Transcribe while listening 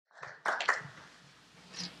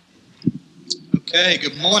Okay,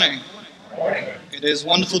 good morning. It is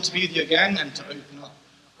wonderful to be with you again and to open up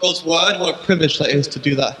God's Word. What a privilege that is to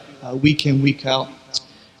do that week in, week out.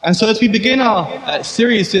 And so as we begin our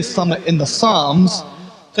series this summer in the Psalms,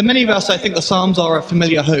 for many of us, I think the Psalms are a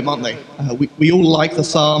familiar home, aren't they? We all like the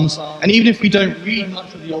Psalms, and even if we don't read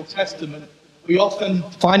much of the Old Testament, we often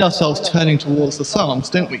find ourselves turning towards the Psalms,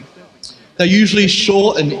 don't we? They're usually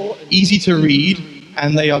short and easy to read,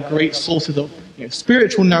 and they are great sources of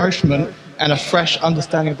spiritual nourishment and a fresh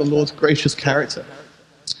understanding of the Lord's gracious character.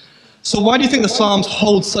 So why do you think the Psalms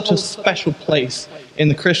hold such a special place in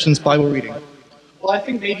the Christian's Bible reading? Well, I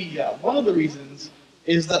think maybe one of the reasons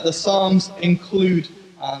is that the Psalms include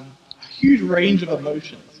a huge range of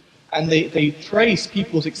emotions, and they trace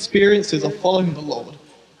people's experiences of following the Lord,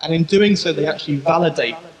 and in doing so they actually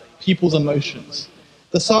validate people's emotions.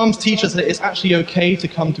 The Psalms teach us that it's actually okay to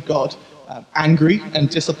come to God angry and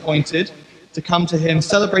disappointed, to come to him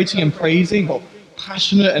celebrating and praising, or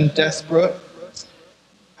passionate and desperate.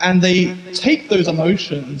 And they take those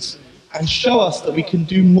emotions and show us that we can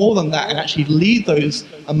do more than that and actually lead those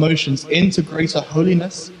emotions into greater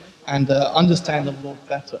holiness and understand the Lord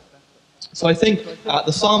better. So I think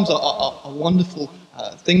the Psalms are wonderful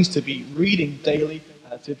things to be reading daily,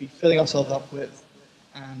 to be filling ourselves up with.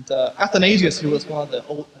 And Athanasius, who was one of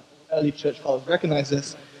the early church fathers, recognized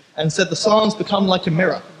this and said the Psalms become like a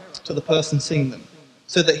mirror to the person singing them,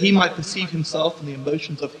 so that he might perceive himself and the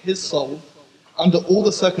emotions of his soul. Under all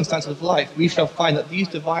the circumstances of life, we shall find that these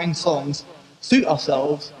divine songs suit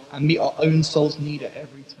ourselves and meet our own soul's need at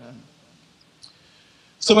every turn.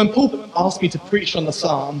 So when Paul asked me to preach on the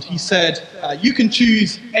Psalms, he said, you can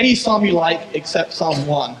choose any psalm you like except Psalm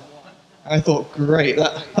 1. And I thought, great,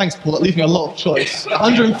 thanks Paul, that leaves me a lot of choice.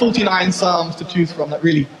 149 psalms to choose from, that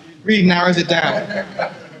really narrows it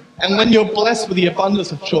down. And when you're blessed with the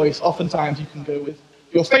abundance of choice, oftentimes you can go with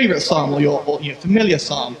your favorite psalm or your familiar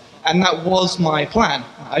psalm. And that was my plan.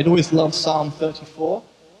 I'd always loved Psalm 34,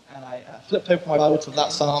 and I flipped open my Bible to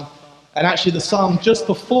that psalm. And actually the psalm just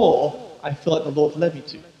before, I feel like the Lord led me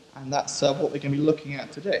to. And that's what we're going to be looking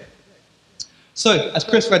at today. So, as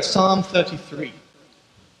Chris read Psalm 33,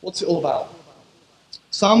 what's it all about?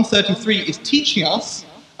 Psalm 33 is teaching us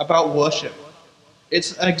about worship.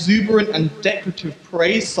 It's an exuberant and declarative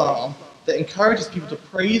praise psalm that encourages people to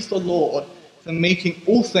praise the Lord for making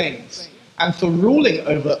all things, and for ruling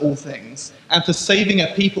over all things, and for saving a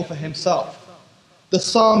people for himself. The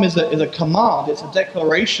psalm is a command, it's a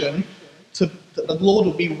declaration that the Lord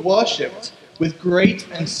will be worshipped with great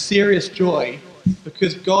and serious joy,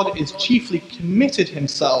 because God is chiefly committed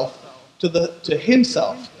himself to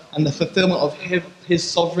himself and the fulfillment of his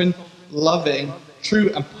sovereign, loving,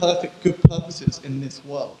 true and perfect good purposes in this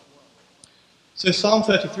world. So Psalm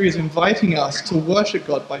 33 is inviting us to worship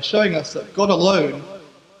God by showing us that God alone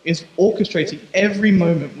is orchestrating every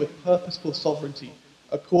moment with purposeful sovereignty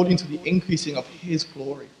according to the increasing of his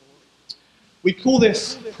glory. We call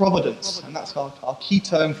this providence, and that's our key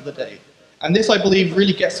term for the day. And this, I believe,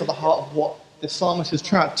 really gets to the heart of what the psalmist is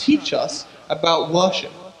trying to teach us about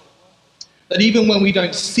worship. That even when we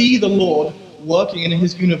don't see the Lord working in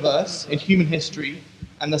his universe, in human history,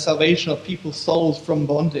 and the salvation of people's souls from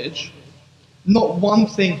bondage, not one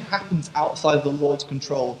thing happens outside of the Lord's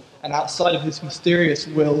control and outside of his mysterious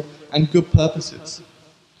will and good purposes.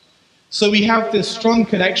 So we have this strong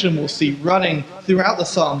connection, we'll see, running throughout the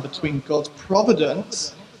psalm between God's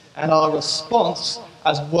providence and our response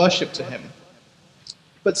as worship to him.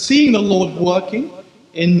 But seeing the Lord working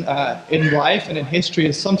in life and in history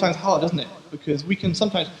is sometimes hard, isn't it? Because we can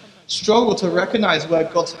sometimes struggle to recognize where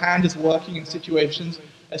God's hand is working in situations,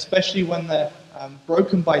 especially when they're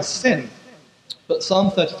broken by sin. But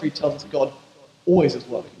Psalm 33 tells us God always is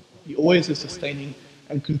working. He always is sustaining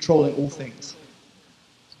and controlling all things.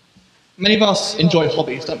 Many of us enjoy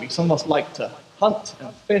hobbies, don't we? Some of us like to hunt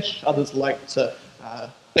and fish, others like to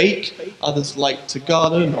bake, others like to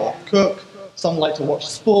garden or cook, some like to watch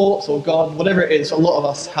sports or garden, whatever it is, a lot of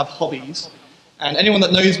us have hobbies. And anyone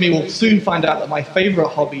that knows me will soon find out that my favorite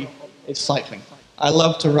hobby is cycling. I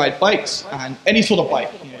love to ride bikes, and any sort of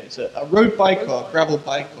bike. It's a road bike or a gravel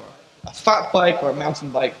bike or a fat bike or a mountain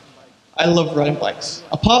bike. I love riding bikes,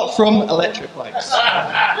 apart from electric bikes.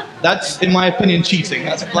 That's, in my opinion, cheating.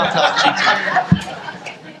 That's flat out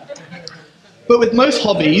cheating. But with most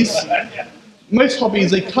hobbies,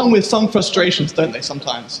 they come with some frustrations, don't they,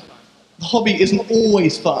 sometimes? The hobby isn't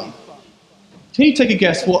always fun. Can you take a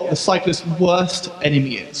guess what the cyclist's worst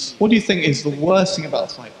enemy is? What do you think is the worst thing about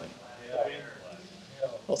cycling?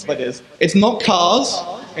 Lots of ideas. It's not cars,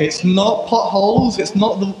 it's not potholes, it's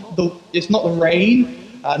not the rain,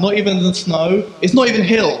 not even the snow, it's not even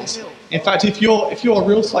hills. In fact, if you're a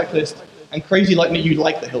real cyclist, And crazy like me, you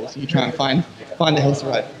like the hills. You try and find the hills to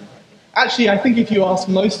ride. Actually, I think if you ask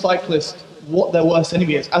most cyclists what their worst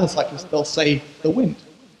enemy is as a cyclist, they'll say the wind.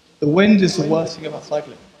 The wind is the worst thing about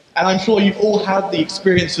cycling. And I'm sure you've all had the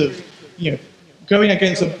experience of, going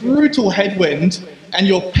against a brutal headwind and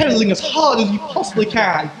you're pedaling as hard as you possibly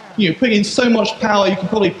can, putting in so much power, you can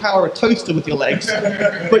probably power a toaster with your legs.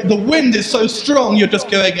 But the wind is so strong, you're just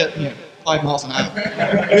going at 5 miles an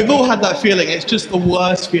hour. We've all had that feeling. It's just the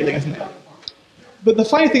worst feeling, isn't it? But the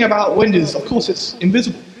funny thing about wind is, of course, it's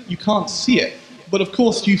invisible. You can't see it. But of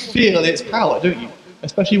course, you feel its power, don't you?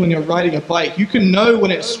 Especially when you're riding a bike. You can know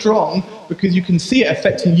when it's strong because you can see it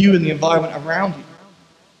affecting you and the environment around you.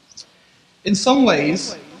 In some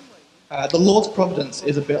ways, the Lord's providence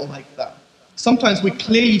is a bit like that. Sometimes we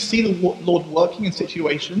clearly see the Lord working in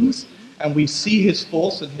situations, and we see his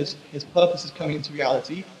force and his purposes coming into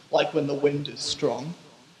reality, like when the wind is strong.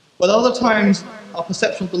 But other times, our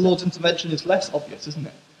perception of the Lord's intervention is less obvious, isn't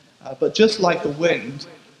it? But just like the wind,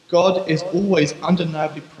 God is always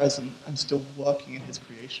undeniably present and still working in his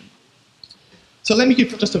creation. So let me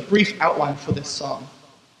give just a brief outline for this psalm.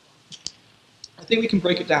 I think we can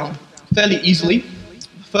break it down fairly easily.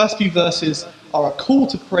 The first few verses are a call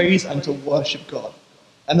to praise and to worship God.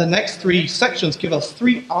 And the next 3 sections give us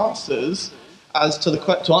 3 answers to answer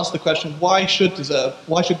the question, why should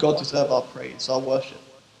God deserve our praise, our worship?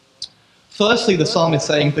 Firstly, the psalm is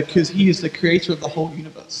saying, because he is the creator of the whole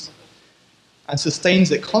universe and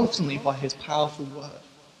sustains it constantly by his powerful word.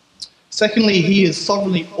 Secondly, he is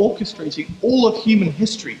sovereignly orchestrating all of human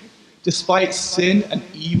history. Despite sin and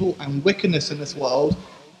evil and wickedness in this world,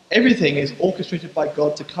 everything is orchestrated by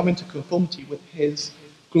God to come into conformity with his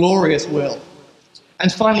glorious will.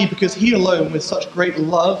 And finally, because he alone, with such great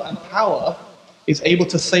love and power, is able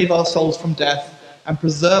to save our souls from death and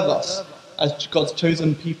preserve us as God's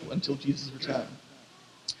chosen people until Jesus' return.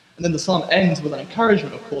 And then the psalm ends with an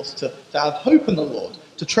encouragement, of course, to have hope in the Lord,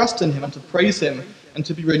 to trust in him and to praise him, and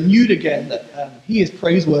to be renewed again that he is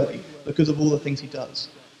praiseworthy because of all the things he does.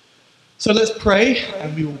 So let's pray,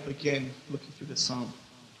 and we will begin looking through this psalm.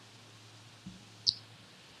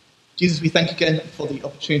 Jesus, we thank you again for the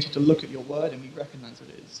opportunity to look at your word, and we recognize that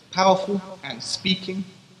it is powerful and speaking,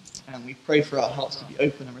 and we pray for our hearts to be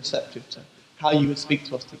open and receptive to how you would speak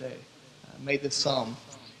to us today. May this psalm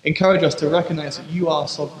encourage us to recognize that you are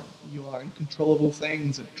sovereign, you are in control of all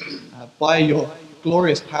things, and by your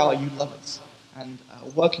glorious power you love us, and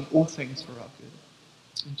working all things for our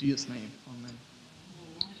good. In Jesus' name, amen.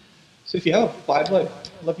 So if you have a Bible,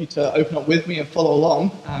 I'd love you to open up with me and follow along.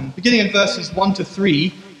 Beginning in verses 1 to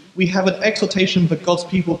 3, we have an exhortation for God's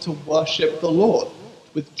people to worship the Lord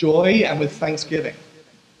with joy and with thanksgiving.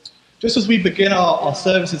 Just as we begin our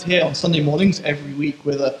services here on Sunday mornings every week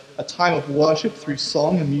with a time of worship through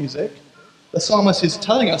song and music, the psalmist is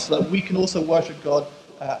telling us that we can also worship God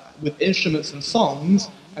with instruments and songs,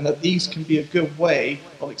 and that these can be a good way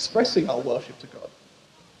of expressing our worship to God.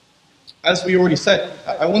 As we already said,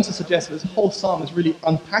 I want to suggest that this whole psalm is really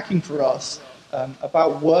unpacking for us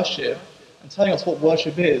about worship and telling us what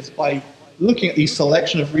worship is by looking at these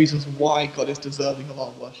selection of reasons why God is deserving of our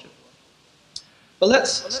worship. But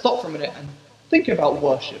let's stop for a minute and think about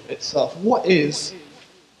worship itself. What is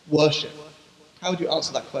worship? How would you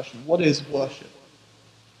answer that question? What is worship?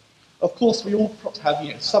 Of course, we all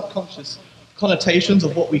have subconscious connotations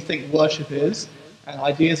of what we think worship is, and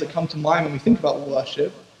ideas that come to mind when we think about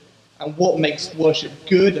worship, and what makes worship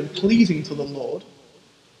good and pleasing to the Lord.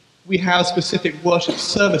 We have specific worship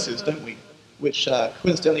services, don't we? Which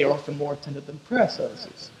coincidentally are often more attended than prayer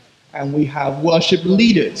services. And we have worship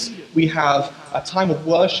leaders. We have a time of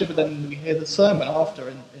worship, and then we hear the sermon after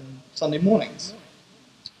in Sunday mornings.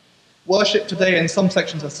 Worship today in some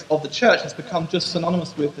sections of the church has become just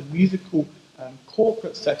synonymous with the musical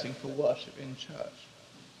corporate setting for worship in church.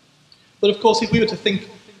 But of course, if we were to think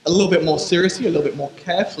a little bit more seriously, a little bit more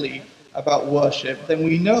carefully about worship, then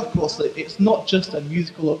we know, of course, that it's not just a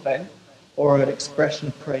musical event or an expression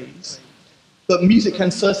of praise, but music can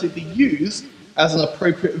certainly be used as an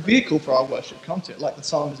appropriate vehicle for our worship, can't it? Like the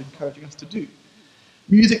psalm is encouraging us to do.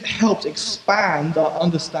 Music helps expand our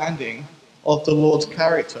understanding of the Lord's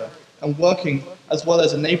character and working as well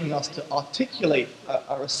as enabling us to articulate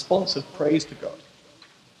a response of praise to God.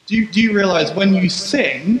 Do you realize when you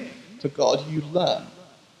sing to God, you learn?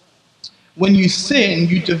 When you sing,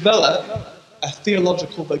 you develop a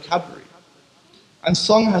theological vocabulary. And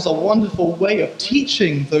song has a wonderful way of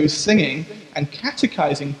teaching those singing and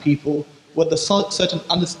catechizing people with a certain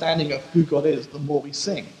understanding of who God is the more we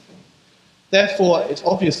sing. Therefore, it's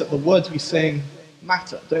obvious that the words we sing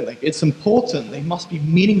matter, don't they? It's important, they must be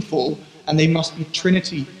meaningful, and they must be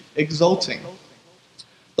Trinity exalting.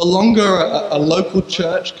 The longer a local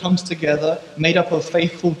church comes together, made up of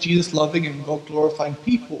faithful, Jesus-loving and God-glorifying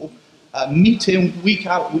people, meet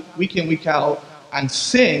week in, week out, and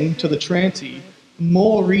sing to the Trinity, the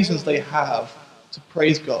more reasons they have to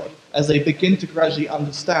praise God as they begin to gradually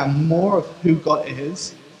understand more of who God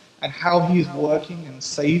is and how he is working and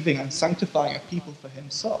saving and sanctifying a people for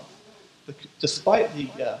himself, despite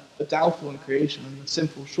the downfall in creation and the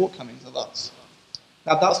sinful shortcomings of us.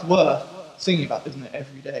 Now that's worth singing about, isn't it,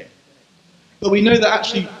 every day? But we know that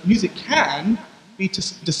actually music can be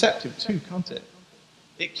deceptive too, can't it?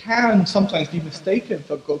 It can sometimes be mistaken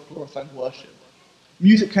for God-glorifying worship.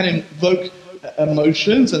 Music can invoke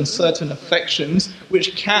emotions and certain affections,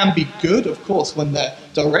 which can be good, of course, when they're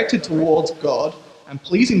directed towards God and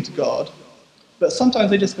pleasing to God, but sometimes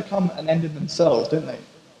they just become an end in themselves, don't they?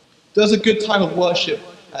 Does a good time of worship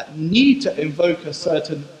need to invoke a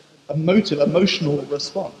certain emotional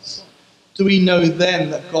response? Do we know then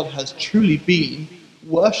that God has truly been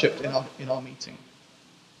worshipped in our meeting?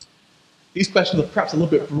 These questions are perhaps a little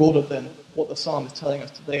bit broader than what the psalm is telling us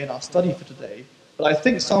today in our study for today, but I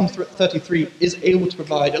think Psalm 33 is able to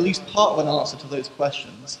provide at least part of an answer to those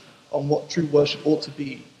questions on what true worship ought to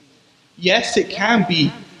be. Yes, it can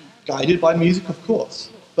be guided by music, of course,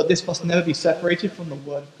 but this must never be separated from the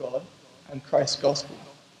Word of God and Christ's gospel.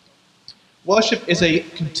 Worship is a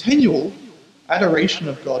continual adoration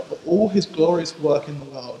of God for all his glorious work in the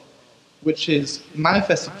world, which is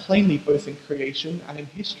manifested plainly both in creation and in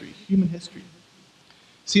history, human history.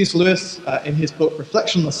 C.S. Lewis, in his book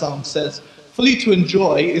Reflection on the Psalms, says, "Fully to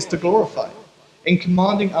enjoy is to glorify." In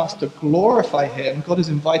commanding us to glorify him, God is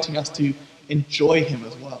inviting us to enjoy him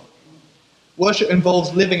as well. Worship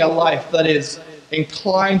involves living a life that is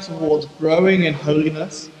inclined towards growing in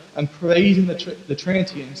holiness and praising the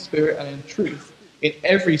Trinity in spirit and in truth in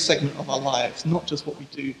every segment of our lives, not just what we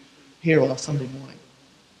do here on a Sunday morning.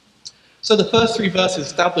 So the first three verses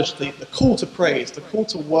establish the call to praise, the call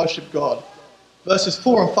to worship God. Verses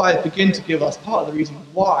 4 and 5 begin to give us part of the reason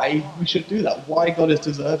why we should do that, why God is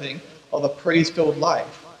deserving of a praise-filled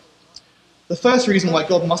life. The first reason why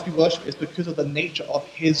God must be worshipped is because of the nature of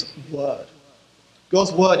his word.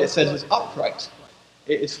 God's word, it says, is upright.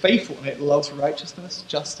 It is faithful and it loves righteousness,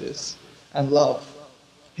 justice, and love.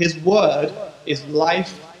 His word is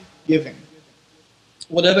life-giving.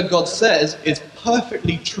 Whatever God says is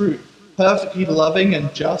perfectly true, perfectly loving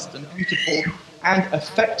and just and beautiful and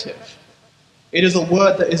effective. It is a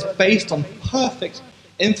word that is based on perfect,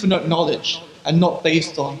 infinite knowledge and not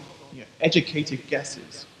based on educated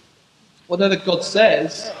guesses. Whatever God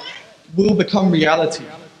says will become reality.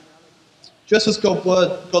 Just as God's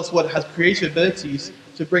word has creative abilities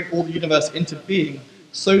to bring all the universe into being,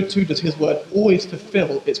 so too does his word always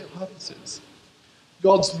fulfill its purposes.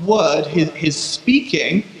 God's word, his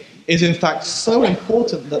speaking, is in fact so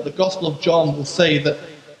important that the Gospel of John will say that,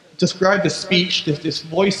 describe this speech, this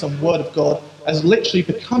voice and word of God, as literally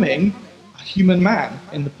becoming a human man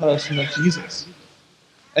in the person of Jesus.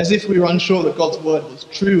 As if we were unsure that God's word was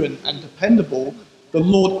true and dependable, the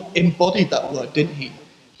Lord embodied that word, didn't he?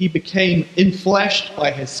 He became infleshed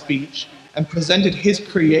by his speech and presented his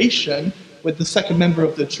creation with the second member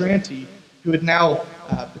of the Trinity, who had now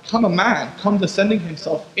become a man, condescending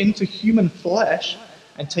himself into human flesh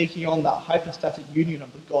and taking on that hypostatic union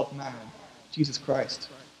of the God-man, Jesus Christ.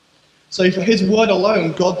 So for his word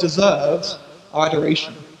alone, God deserves our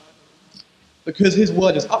adoration. Because his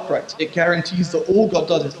word is upright, it guarantees that all God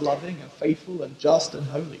does is loving and faithful and just and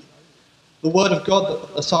holy. The word of God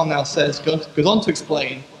that the psalm now says goes on to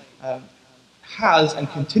explain has and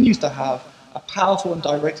continues to have a powerful and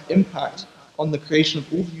direct impact on the creation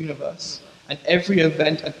of all the universe and every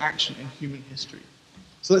event and action in human history.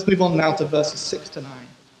 So let's move on now to verses 6 to 9.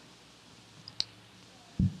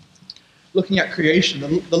 Looking at creation,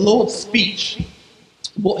 the Lord's speech,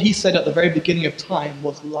 what he said at the very beginning of time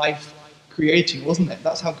was life-creating, wasn't it?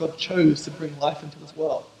 That's how God chose to bring life into this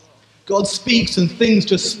world. God speaks and things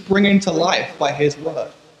just spring into life by his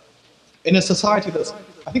word. In a society that's,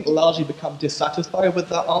 I think, largely become dissatisfied with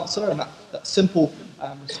that answer and that simple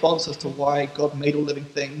response as to why God made all living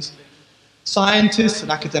things, scientists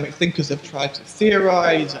and academic thinkers have tried to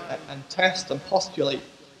theorize and test and postulate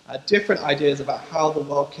different ideas about how the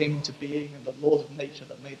world came into being and the laws of nature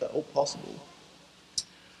that made that all possible.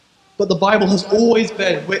 But the Bible has always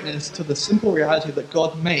bear witness to the simple reality that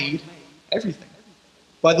God made everything.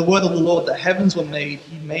 By the word of the Lord, the heavens were made.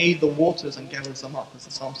 He made the waters and gathers them up, as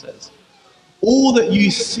the psalm says. All that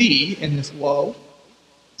you see in this world,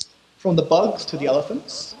 from the bugs to the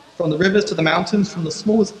elephants, from the rivers to the mountains, from the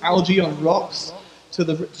smallest algae on rocks to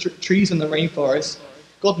the trees in the rainforest,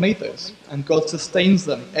 God made those, and God sustains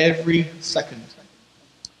them every second.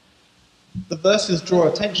 The verses draw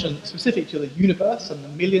attention specifically to the universe and the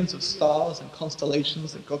millions of stars and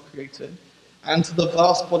constellations that God created, and to the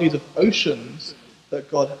vast bodies of oceans that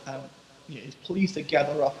God is pleased to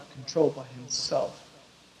gather up and control by himself.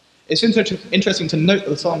 It's interesting to note that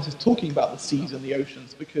the psalmist is talking about the seas and the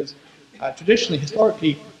oceans because traditionally,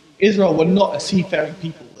 historically, Israel were not a seafaring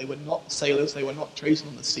people. They were not sailors, they were not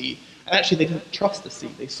tradesmen on the sea, and actually they didn't trust the sea.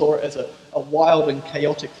 They saw it as a wild and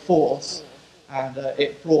chaotic force, and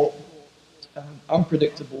it brought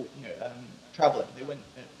unpredictable traveling. They went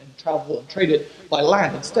and traveled and traded by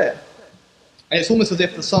land instead. And it's almost as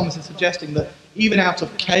if the psalmist is suggesting that even out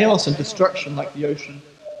of chaos and destruction like the ocean,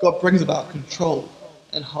 God brings about control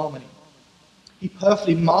and harmony. He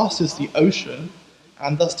perfectly masters the ocean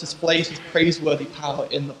and thus displays his praiseworthy power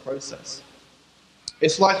in the process.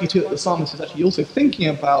 It's likely too that the psalmist is actually also thinking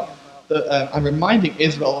about and reminding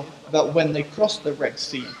Israel about when they crossed the Red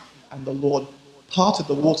Sea and the Lord parted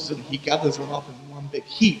the waters and he gathers them up in one big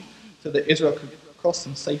heap so that Israel could cross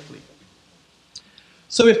them safely.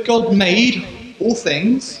 So if God made all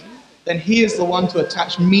things, then he is the one to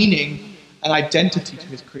attach meaning and identity to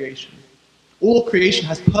his creation. All creation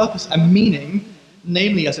has purpose and meaning,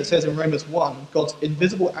 namely, as it says in Romans 1, God's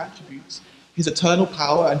invisible attributes, his eternal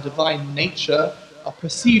power and divine nature are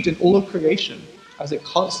perceived in all of creation as it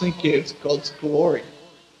constantly gives God's glory.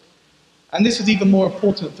 And this is even more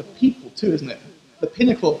important for people too, isn't it? The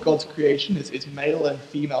pinnacle of God's creation is male and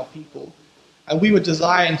female people, and we were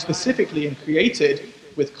designed specifically and created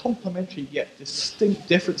with complementary yet distinct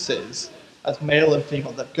differences as male and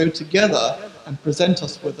female that go together and present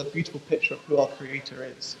us with a beautiful picture of who our Creator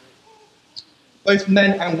is. Both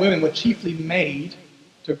men and women were chiefly made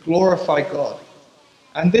to glorify God.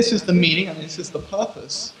 And this is the meaning and this is the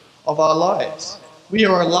purpose of our lives. We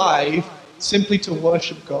are alive simply to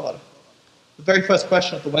worship God. The very first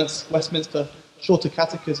question of the Westminster Shorter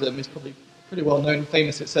Catechism is probably pretty well known and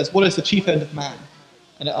famous. It says, "What is the chief end of man?"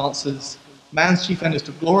 And it answers, "Man's chief end is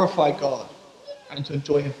to glorify God and to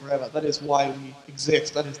enjoy him forever." That is why we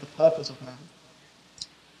exist. That is the purpose of man.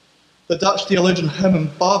 The Dutch theologian Herman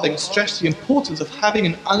Bavinck stressed the importance of having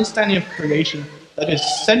an understanding of creation that is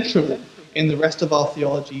central in the rest of our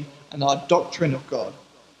theology and our doctrine of God.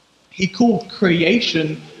 He called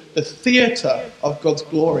creation the theatre of God's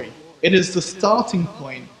glory. It is the starting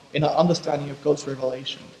point in our understanding of God's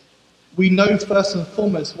revelation. We know first and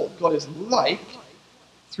foremost what God is like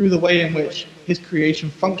through the way in which his creation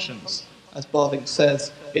functions. As Bavinck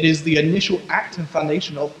says, it is the initial act and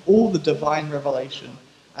foundation of all the divine revelation,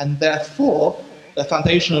 and therefore the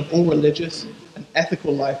foundation of all religious and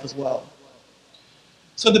ethical life as well.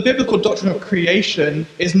 So the biblical doctrine of creation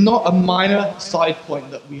is not a minor side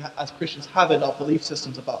point that we as Christians have in our belief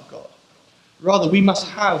systems about God. Rather, we must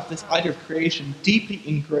have this idea of creation deeply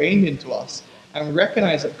ingrained into us and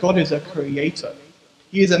recognize that God is a creator.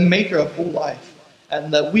 He is a maker of all life,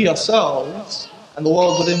 and that we ourselves and the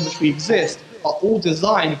world within which we exist are all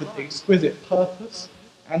designed with exquisite purpose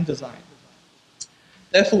and design.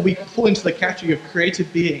 Therefore, we fall into the category of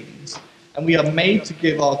created beings, and we are made to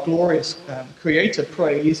give our glorious Creator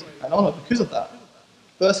praise and honor because of that.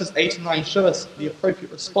 Verses 8 and 9 show us the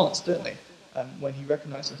appropriate response, don't they, when he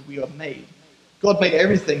recognizes we are made. God made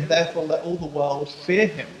everything, therefore let all the world fear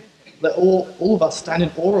him. Let all of us stand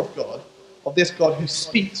in awe of God, of this God who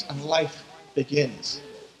speaks and life begins.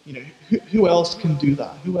 You know, who else can do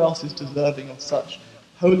that? Who else is deserving of such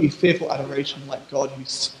holy, fearful adoration like God who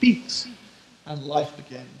speaks and life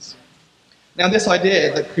begins? Now, this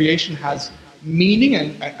idea that creation has meaning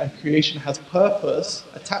and creation has purpose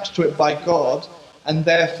attached to it by God, and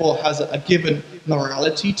therefore has a given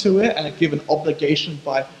morality to it and a given obligation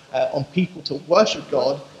on people to worship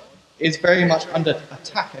God, is very much under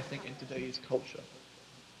attack, I think, in today's culture.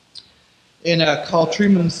 In Carl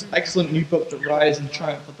Trueman's excellent new book, The Rise and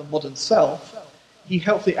Triumph of the Modern Self, he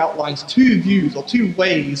helpfully outlines two views or two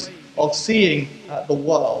ways of seeing the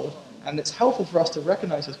world, and it's helpful for us to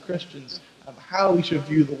recognize as Christians how we should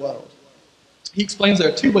view the world. He explains there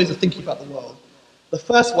are two ways of thinking about the world. The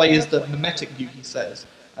first way is the mimetic view, he says,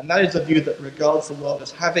 and that is a view that regards the world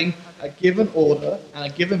as having a given order and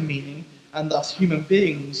a given meaning, and thus human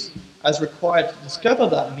beings as required to discover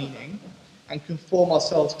that meaning and conform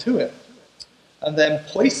ourselves to it. And then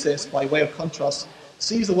Poesis, by way of contrast,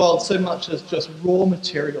 sees the world so much as just raw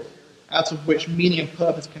material, out of which meaning and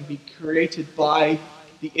purpose can be created by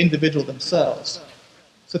the individual themselves.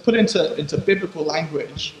 So put into biblical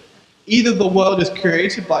language, either the world is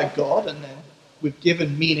created by God and then with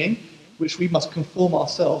given meaning, which we must conform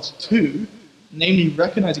ourselves to, namely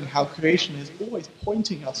recognizing how creation is always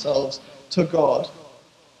pointing ourselves to God,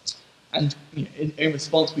 and in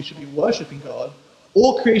response we should be worshipping God,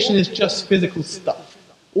 All creation is just physical stuff.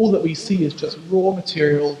 All that we see is just raw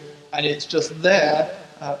material, and it's just there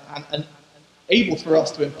and able for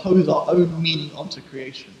us to impose our own meaning onto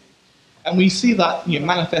creation. And we see that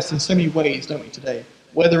manifest in so many ways, don't we, today?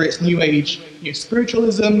 Whether it's New Age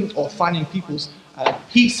spiritualism, or finding people's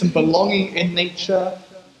peace and belonging in nature,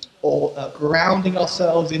 or grounding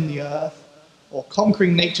ourselves in the earth, or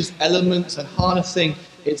conquering nature's elements and harnessing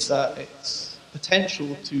its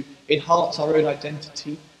potential to enhance our own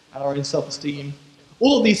identity and our own self-esteem.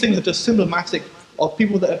 All of these things are just symptomatic of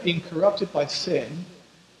people that are being corrupted by sin,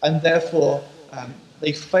 and therefore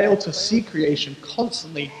they fail to see creation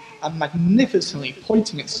constantly and magnificently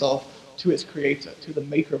pointing itself to its creator, to the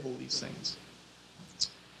maker of all these things.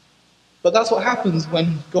 But that's what happens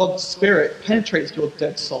when God's Spirit penetrates your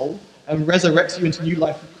dead soul and resurrects you into new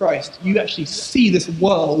life with Christ. You actually see this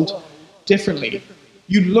world differently.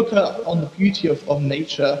 You look on the beauty of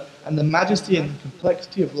nature and the majesty and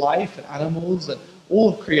complexity of life and animals and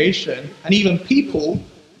all of creation and even people,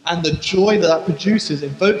 and the joy that produces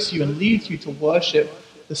invokes you and leads you to worship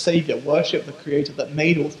the Savior, worship the Creator that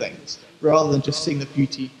made all things, rather than just seeing the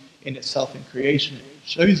beauty in itself in creation. It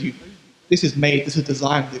shows you this is made, this is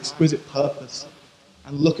designed with exquisite purpose,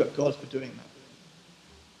 and look at God for doing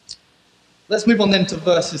that. Let's move on then to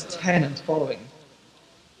verses 10 and following.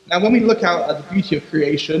 Now, when we look out at the beauty of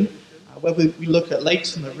creation, whether we look at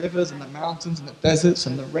lakes and the rivers and the mountains and the deserts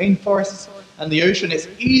and the rainforests and the ocean, it's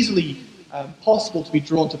easily possible to be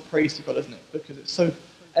drawn to praise to God, isn't it? Because it's so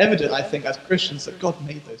evident, I think, as Christians, that God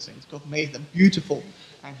made those things. God made them beautiful,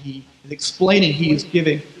 and He is explaining, He is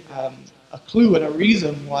giving a clue and a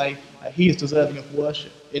reason why He is deserving of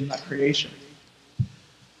worship in that creation.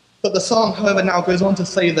 But the psalm, however, now goes on to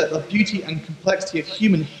say that the beauty and complexity of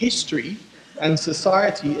human history and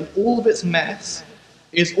society in all of its mess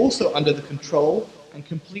is also under the control and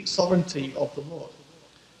complete sovereignty of the Lord.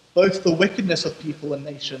 Both the wickedness of people and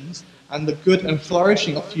nations and the good and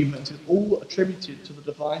flourishing of humans is all attributed to the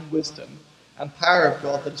divine wisdom and power of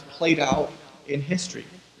God that is played out in history.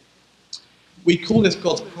 We call this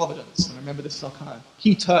God's providence, and remember this is our kind of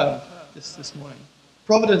key term this morning.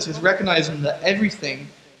 Providence is recognizing that everything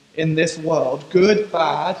in this world, good,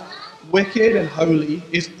 bad, wicked, and holy,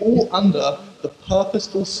 is all under the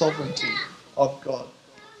purposeful sovereignty of God.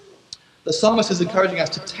 The psalmist is encouraging us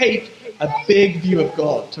to take a big view of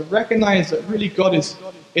God, to recognize that really God is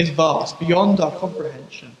vast, beyond our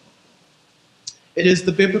comprehension. It is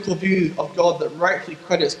the biblical view of God that rightfully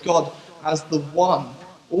credits God as the one,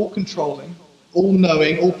 all-controlling,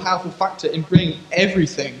 all-knowing, all-powerful factor in bringing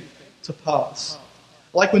everything to pass.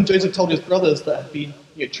 Like when Joseph told his brothers that had been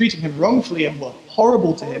treating him wrongfully and were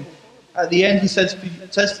horrible to him, at the end he says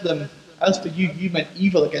to them, "As for you, you meant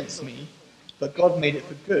evil against me, but God made it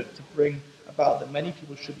for good, to bring about that many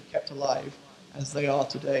people should be kept alive as they are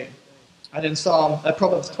today." And in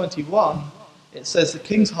Proverbs 21, it says, "The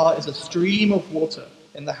king's heart is a stream of water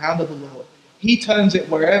in the hand of the Lord. He turns it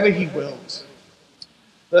wherever he wills."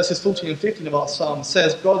 Verses 14 and 15 of our psalm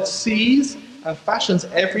says, "God sees and fashions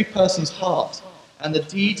every person's heart, and the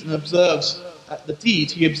deed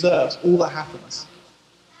he observes all that happens."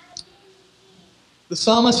 The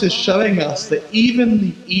psalmist is showing us that even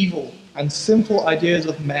the evil and sinful ideas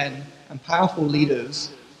of men and powerful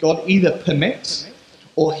leaders, God either permits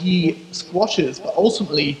or He squashes, but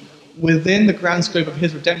ultimately, within the grand scope of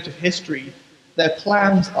His redemptive history, their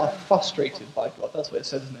plans are frustrated by God. That's what it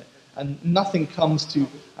says, isn't it? And nothing comes to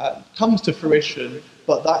fruition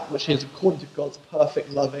but that which is according to God's perfect,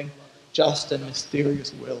 loving, just, and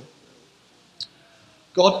mysterious will.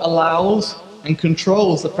 God allows and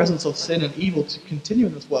controls the presence of sin and evil to continue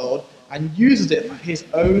in this world and uses it for His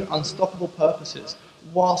own unstoppable purposes,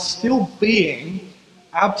 while still being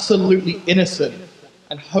absolutely innocent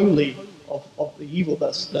and holy of the evil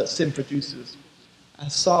that sin produces.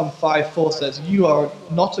 As Psalm 5:4 says, "You are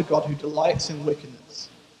not a God who delights in wickedness.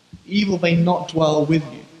 Evil may not dwell with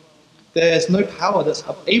you." There's no power that's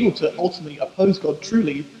able to ultimately oppose God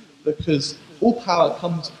truly, because all power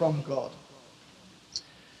comes from God.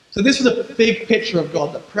 So this is a big picture of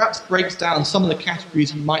God that perhaps breaks down some of the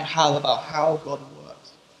categories you might have about how God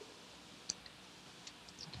works.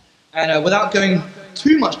 And without going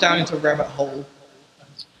too much down into a rabbit hole,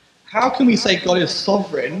 how can we say God is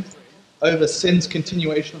sovereign over sin's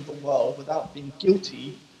continuation of the world without being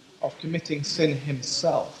guilty of committing sin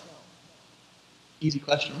himself? Easy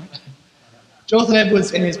question, right? Jonathan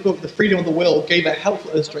Edwards, in his book The Freedom of the Will, gave a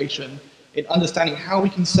helpful illustration in understanding how we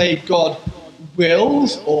can say God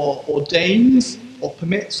wills or ordains or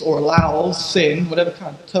permits or allows sin, whatever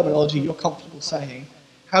kind of terminology you're comfortable saying,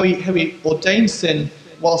 how he ordains sin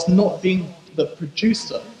whilst not being the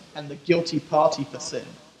producer and the guilty party for sin.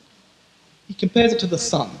 He compares it to the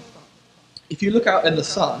sun. If you look out in the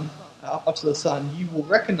sun, up to the sun, you will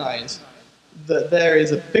recognize that there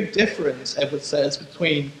is a big difference, Edward says,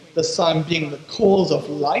 between the sun being the cause of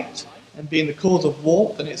light and being the cause of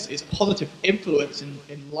warmth and its positive influence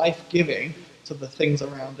in life-giving to the things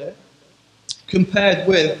around it, compared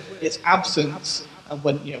with its absence, and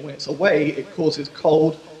when it's away, it causes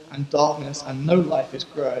cold and darkness, and no life is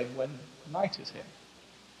growing when night is here.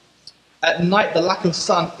 At night, the lack of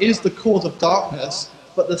sun is the cause of darkness,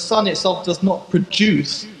 but the sun itself does not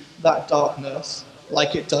produce that darkness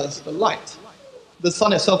like it does the light. The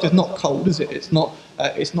sun itself is not cold, is it? It's not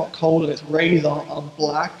cold, and its rays aren't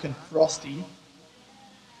black and frosty.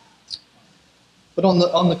 But on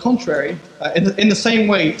the contrary, in the same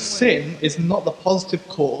way, sin is not the positive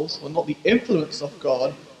cause or not the influence of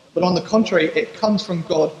God, but on the contrary, it comes from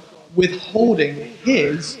God withholding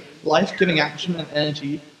his life-giving action and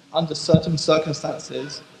energy under certain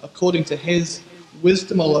circumstances, according to his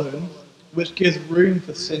wisdom alone, which gives room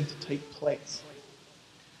for sin to take place.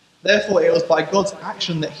 Therefore, it was by God's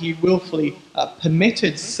action that he willfully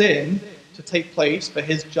permitted sin to take place for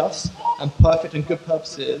his just and perfect and good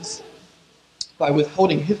purposes, by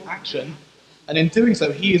withholding his action, and in doing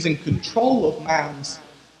so, he is in control of man's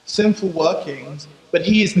sinful workings, but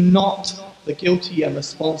he is not the guilty and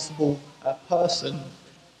responsible person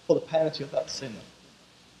for the penalty of that sin.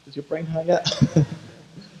 Does your brain hurt yet?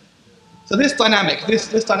 So this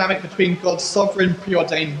dynamic between God's sovereign,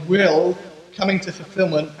 preordained will coming to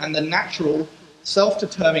fulfillment and the natural,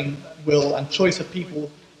 self-determining will and choice of people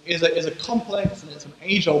is a complex and it's an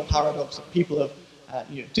age-old paradox that people have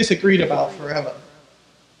disagreed about forever.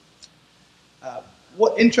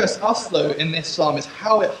 What interests us, though, in this psalm is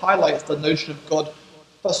how it highlights the notion of God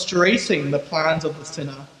frustrating the plans of the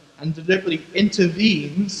sinner and deliberately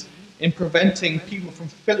intervenes in preventing people from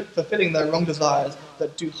fulfilling their wrong desires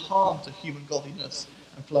that do harm to human godliness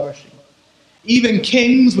and flourishing. Even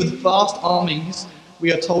kings with vast armies,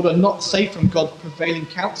 we are told, are not safe from God's prevailing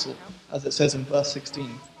counsel, as it says in verse 16.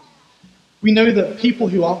 We know that people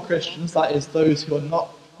who aren't Christians, that is, those who are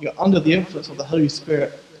not under the influence of the Holy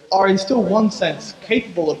Spirit, are in still one sense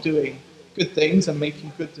capable of doing good things and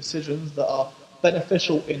making good decisions that are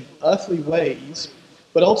beneficial in earthly ways,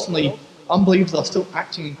 but ultimately unbelievers are still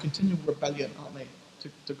acting in continual rebellion, aren't they,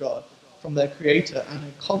 to God from their Creator, and in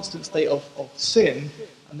a constant state of sin,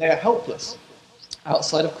 and they are helpless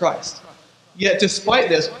outside of Christ. Yet despite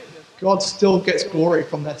this, God still gets glory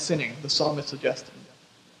from their sinning, the psalmist suggesting.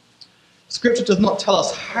 Scripture does not tell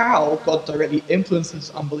us how God directly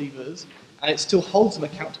influences unbelievers, and it still holds them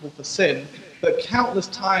accountable for sin, but countless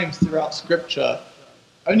times throughout Scripture,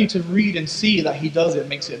 only to read and see that he does it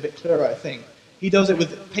makes it a bit clearer, I think. He does it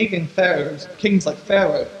with pagan pharaohs, kings like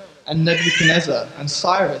Pharaoh, and Nebuchadnezzar, and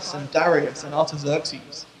Cyrus, and Darius, and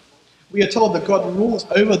Artaxerxes. We are told that God rules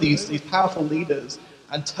over these powerful leaders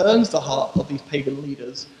and turns the heart of these pagan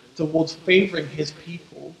leaders towards favoring his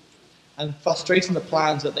people and frustrating the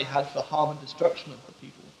plans that they had for harm and destruction of the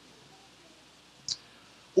people.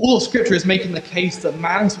 All of Scripture is making the case that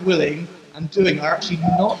man's willing and doing are actually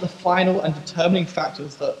not the final and determining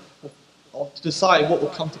factors that to decide what will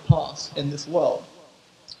come to pass in this world.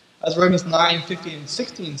 As Romans 9:15 and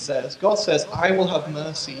 16 says, God says, I will have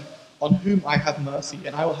mercy on whom I have mercy,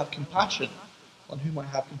 and I will have compassion on whom I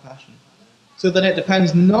have compassion. So then it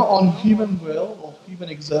depends not on human will or human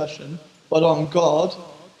exertion, but on God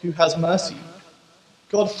who has mercy.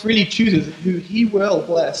 God freely chooses who he will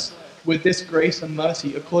bless with this grace and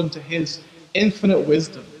mercy according to his infinite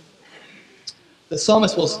wisdom. The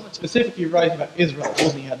psalmist was specifically writing about Israel,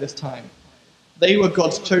 wasn't he, at this time? They were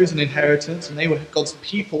God's chosen inheritance, and they were God's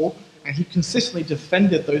people, and he consistently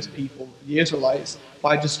defended those people, the Israelites,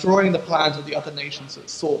 by destroying the plans of the other nations that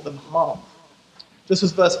sought them harm. Just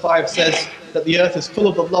as verse 5 says that the earth is full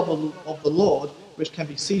of the love of the Lord, which can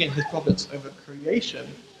be seen in his providence over creation,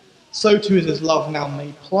 so too is his love now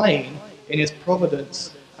made plain in his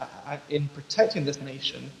providence in protecting this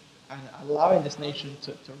nation and allowing this nation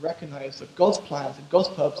to recognize that God's plans and God's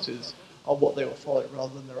purposes are what they will follow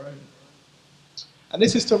rather than their own. And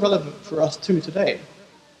this is still relevant for us too today,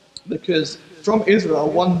 because from Israel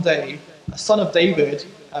one day a son of David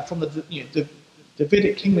from the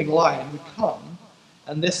Davidic kingly line would come,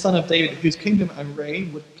 and this son of David, whose kingdom and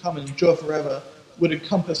reign would come and endure forever, would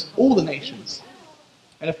encompass all the nations.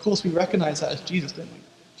 And of course we recognize that as Jesus, don't we?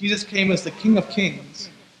 Jesus came as the King of Kings,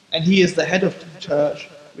 and he is the head of the church,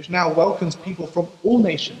 which now welcomes people from all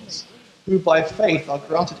nations who by faith are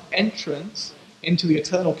granted entrance into the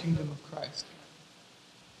eternal kingdom of Christ.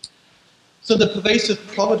 So the pervasive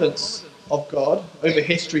providence of God over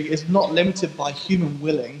history is not limited by human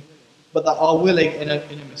willing, but that our willing in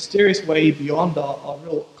a mysterious way beyond our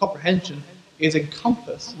real comprehension is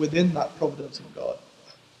encompassed within that providence of God.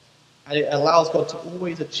 And it allows God to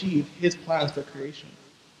always achieve his plans for creation.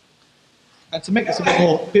 And to make this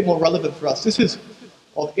a bit more relevant for us, this is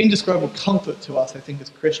of indescribable comfort to us, I think, as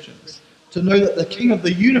Christians, to know that the King of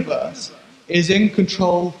the universe is in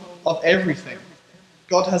control of everything.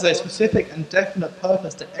 God has a specific and definite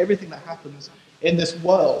purpose to everything that happens in this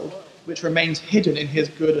world, which remains hidden in his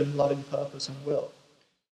good and loving purpose and will.